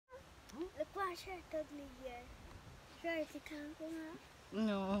Watch her ugly here. Try to come on.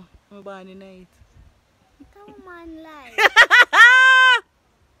 No, I'm born in night. Come on, live.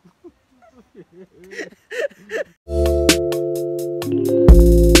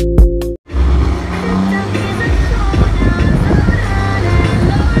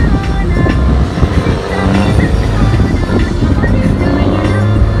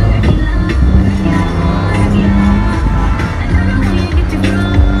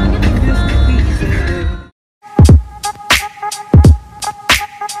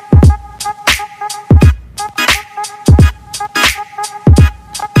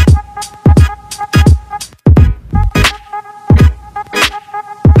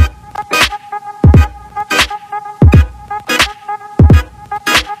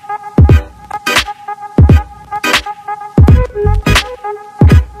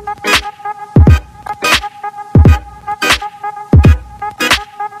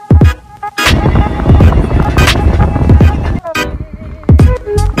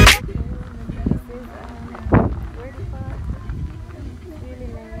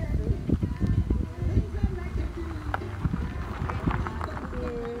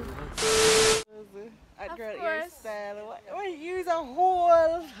 Hot girl hairstyle. What you use a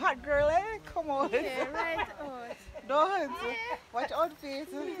whole hot girl, eh? Come on. Yeah, right out. Don't. Watch outfit.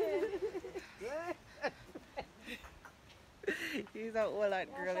 Use a whole hot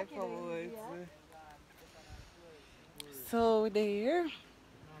girl, eh? Come on. So there.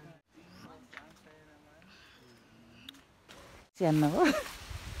 You know.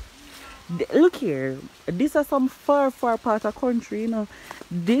 Look here. This is some far part of country, you know.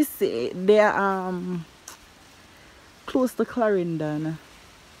 This they're close to Clarendon.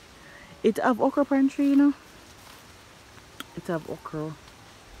 It have okra pantry, you know. It have okra.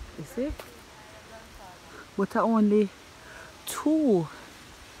 You see? But only two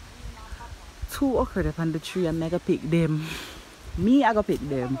okra up on the tree and I go pick them. I go pick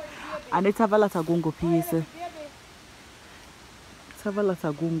them. And it have a lot of gungo peas. It have a lot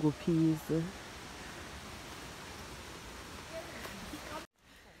of gungo peas.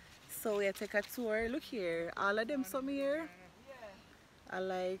 So we take a tour. Look here, all of them some here. I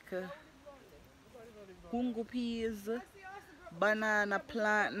like gungo peas, banana,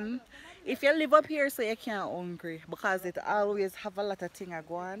 plantain. If you live up here, so you can't hungry because it always have a lot of things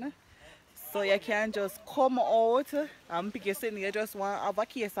going on. So you can just come out and pick your thing. You just want to have a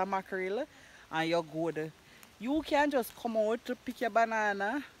case of mackerel and you're good. You can just come out to pick your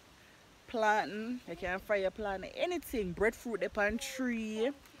banana, plantain. You can fry your plantain, anything, breadfruit upon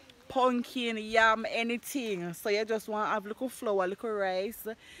tree. Pumpkin, yam, anything. So you just want to have little flour, little rice.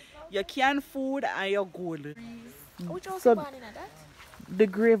 You can food and you're good. Which house So you born in that? the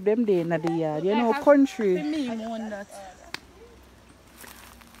grave them there in the yard. You know, country.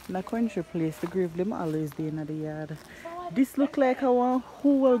 In a country place, the grave them always there in the yard. This look like our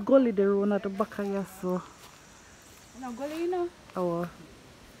whole gully there run at the back of your so. No gully, you know. Our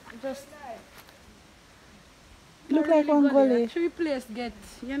Just look like one gully. Three place get,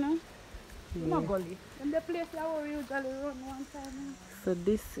 you know. Yeah. No gully. And the place that we usually run one time. So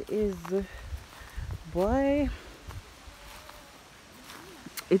this is boy.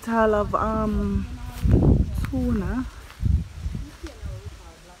 It's all of tuna.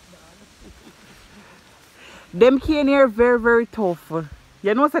 Them cane here very tough.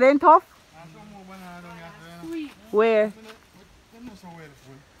 You know so they tough? Sweet. Where?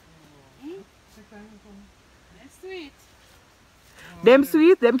 Sweet. Them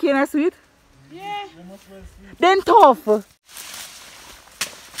sweet? Them cane are sweet? Yeah. Then tough.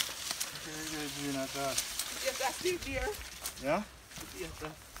 Yes, I see dear. Yeah? Yes, sir.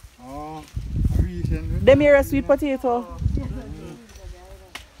 Oh, Them here a sweet potato.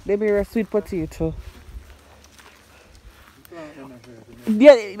 Them here a sweet potato.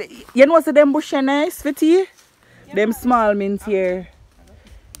 Yeah, you know so them bush are nice for tea? Them small mint here.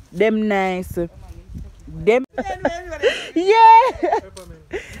 Them nice. Them yeah.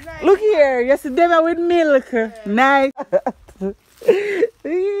 Look here, you see them are with milk. Nice.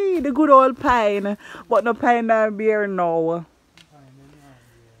 The good old pine. But no pine and beer now.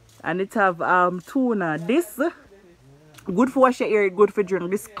 And it have tuna. This good for wash your ear, good for drink.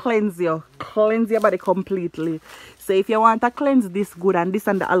 This cleanse your body completely. So if you want to cleanse this good, and this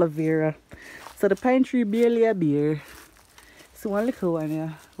and the aloe vera. So the pine tree barely a beer. So one little one,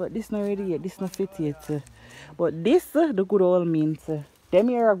 yeah. But this not ready yet. This not fit yet. But this, the good old mint. Them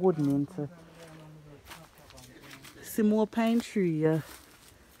here are good mint. See more pine tree, yeah.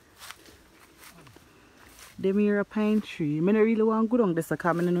 Them here a pine tree. I don't really want to go down this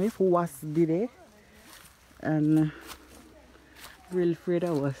because I don't know if was did it. And real afraid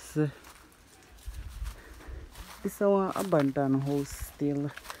I was. This is one abandoned house still.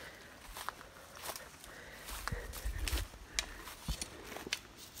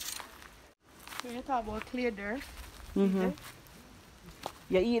 When you talk about clear dirt. Mm-hmm.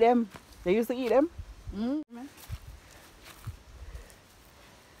 You eat them? You used to eat them? Mm-hmm.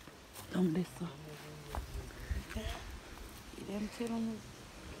 Don't this one. Eat them too.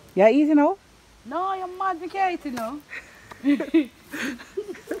 You eating now? No, you're mad. We can't eat it now.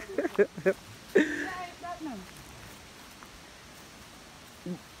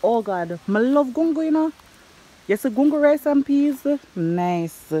 Oh God, I love gungo, you know. Yes, gungo rice and peas,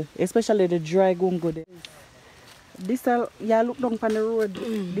 nice. Especially the dry gungo there. This, yeah, look down on the road.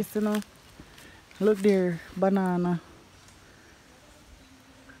 This, you know. Look there, banana.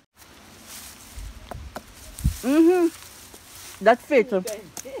 Mm-hmm. That's fit.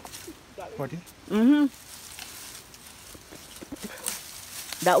 What? Mm-hmm.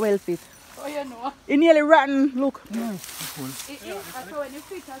 That well fit. Oh, you know. It nearly rotten, look. It is. That's how when you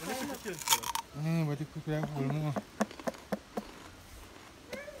fit, that's how you look. But you cook that whole more.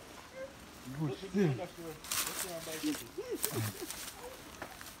 Good still.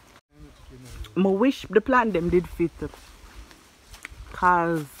 I wish the plant them did fit.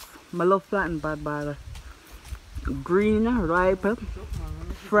 Cause I love planting bad. Green, ripe,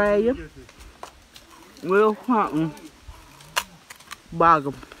 fry. Well, bag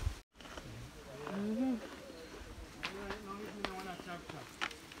 'em.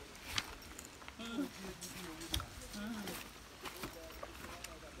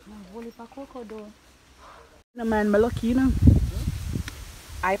 No man, I'm lucky, you know.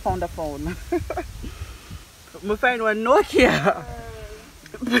 I found a phone. I find one Nokia.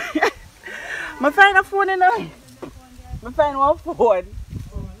 I find a phone, you know. I find one phone.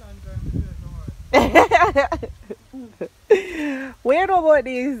 Where about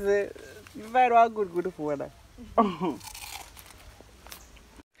this? You find one good phone.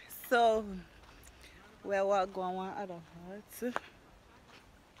 So, where what going on other parts?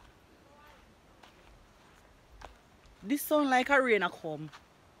 This sound like a rain a come.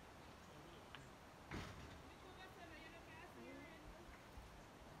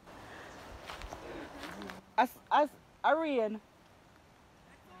 As a rain.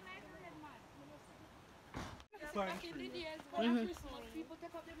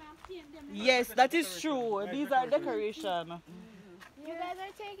 Yes, that is true. These are decoration. You guys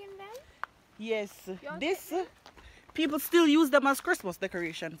are taking them? Yes. This people still use them as Christmas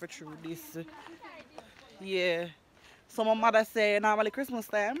decoration for true. This. Yeah. So my mother say normally Christmas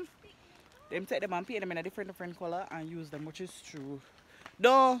time, them take them and paint them in a different color and use them, which is true.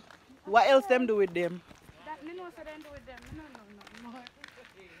 Though, what else them do with them? That me know so them do with them. No.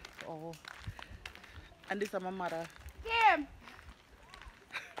 Oh. And this is my mother. Kim!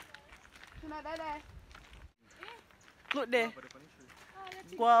 You know that? Look there.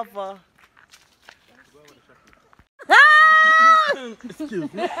 Guava.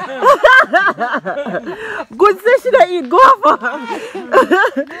 Excuse me. Good say she don't eat guava. No,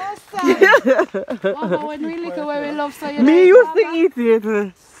 sir. Mama, when we look at where we love, so you Me like used to guava? eat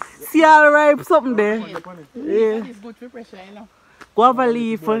it. See all ripe something there. Yeah. It's good for pressure, you know. Guava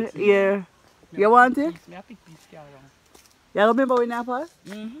leaf. Yeah. You want it? Me I pick this car around. You remember when I passed?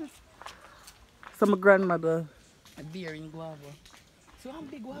 So my grandmother. A beer in guava. So I'm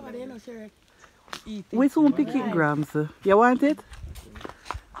big guava there, you know, sir. Eat it. We soon pick it grams. You want it?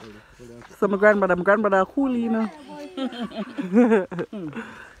 So my grandmother cool, you know.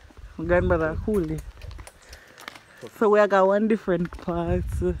 My grandmother cool. So we got one different part.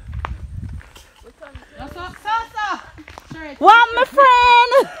 So. Sure. What, my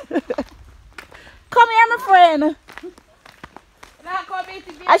friend? Come here, my friend. Now come eat it,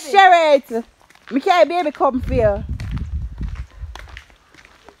 baby. I share it. Me can't baby come here.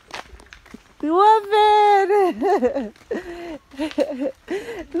 Woman.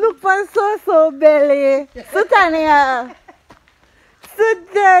 Look for so belly. Sit down here.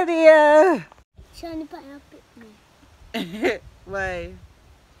 Sit down here. Shani pa na pick me. Why?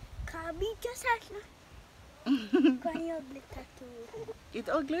 Kabi just as na. Kaya yung ugly tattoo. It's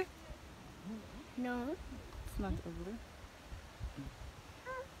ugly? No. It's not ugly.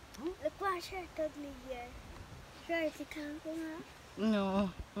 Look what shirt ugly here. Shirt you can't go na. No,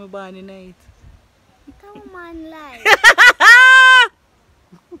 I'm born in night. Come on, lie.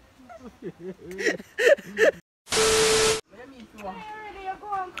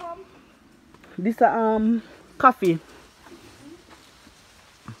 This coffee.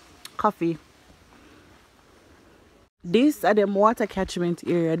 Coffee. This are them water catchment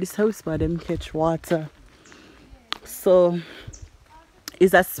area. This house by them catch water. So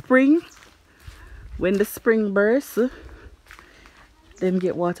it's a spring when the spring bursts, them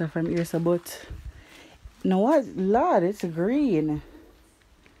get water from here. So, but now what, Lord, it's green.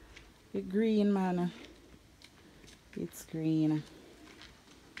 It's green, man. It's green.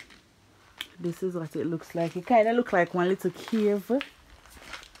 This is what it looks like. It kind of looks like one little cave.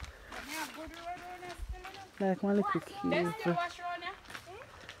 Like one little cave. They still wash around here?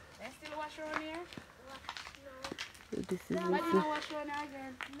 They still wash around here? This is Why do you not wash around here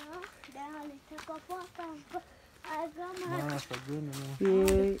again? No, they only take up water. I got my Nah, it's a green,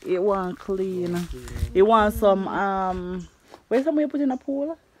 yeah, it want clean. It want some where's somewhere you put in a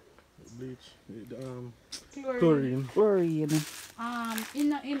pool? bleach. Chlorine. Chlorine. Chlorine.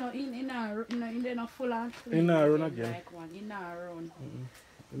 In a full on clean. In a run again. Like one. In a run.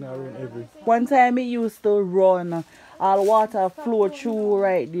 In a run every. One time it used to run, all water flow through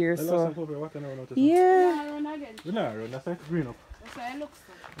right there. I lost So some paper, what can I run out of? yeah, In a run again. In a run, that's like green up. That's how it looks.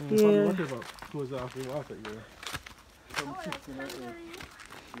 Yeah. Whatever goes off the water here.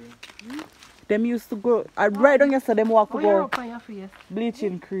 them used to go. I right down yesterday, them walk to Oh, you're go up on your face.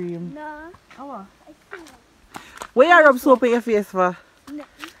 bleaching cream. no. Oh, Where you rub soap in your face for? No.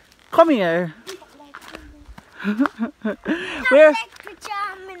 Come here. Where? Take picture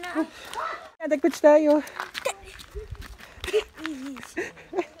of me now. Can I take picture of you?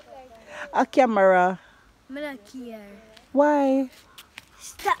 A camera. I don't care. Why?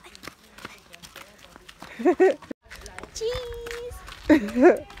 Stop. Cheese.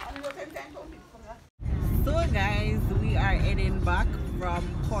 So guys, we are heading back from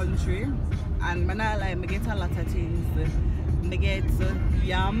country, and I get a lot of things. I get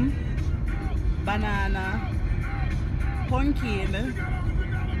yam, banana, pumpkin,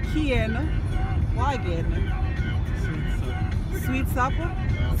 cane, what again? Sweet sap,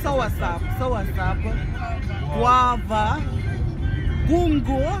 sour sap, guava,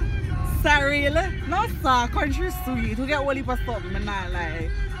 gungo, sorrel, no sir, country sweet. We get all heap of stuff, I not lie.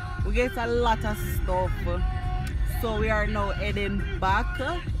 We get a lot of stuff. So we are now heading back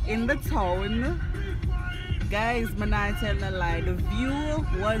in the town. Guys, I'm not telling a lie. The view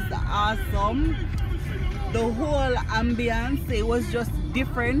was awesome. The whole ambience, it was just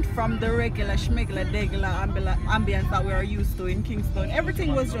different from the regular ambience that we are used to in Kingston.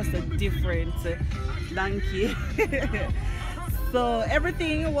 Everything was just different. Donkey. So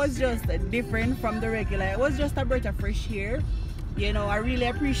everything was just different from the regular. It was just a breath of fresh air. You know, I really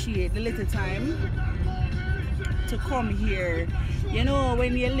appreciate the little time to come here. You know,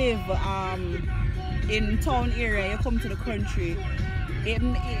 when you live in town area, you come to the country,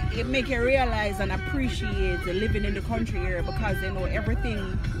 it make you realize and appreciate living in the country area, because you know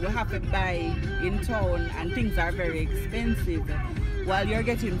everything we have to buy in town and things are very expensive. While you're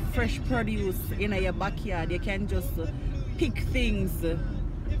getting fresh produce in your backyard, you can just pick things.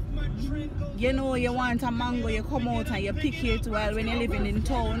 You know, you want a mango, you come out and you pick it, while when you're living in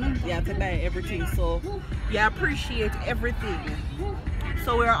town, you have to buy everything. So you appreciate everything.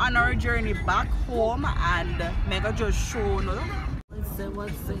 So we're on our journey back home, and Mega just shown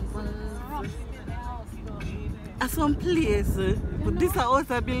what's some place. But this house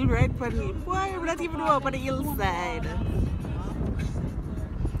I built right for me. Why we not even know about the hillside?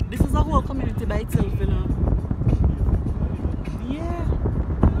 This is a whole community by itself, you know. Yeah.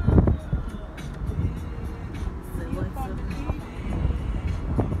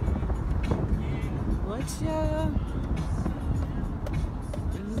 Watch ya.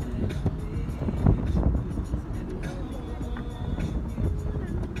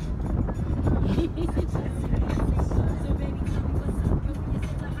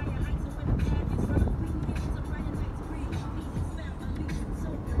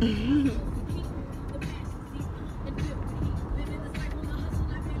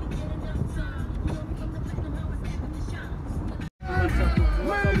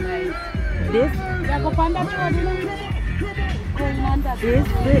 This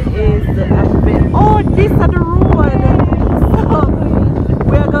is a bit. Oh, this is the road. So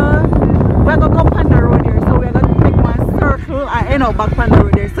we're gonna go on the road here. So we're gonna make one circle and end up back on the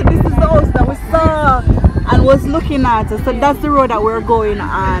road here. So this is the house that we saw and was looking at. So that's the road that we're going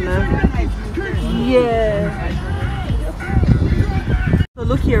on. Yeah. So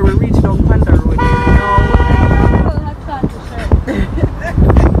look here, we reached down on the road here now.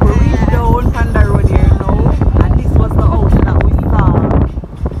 We reached down on the road here now, and this was the house that we saw.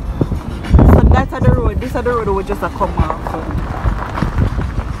 So that's the road. This is the road we just come on.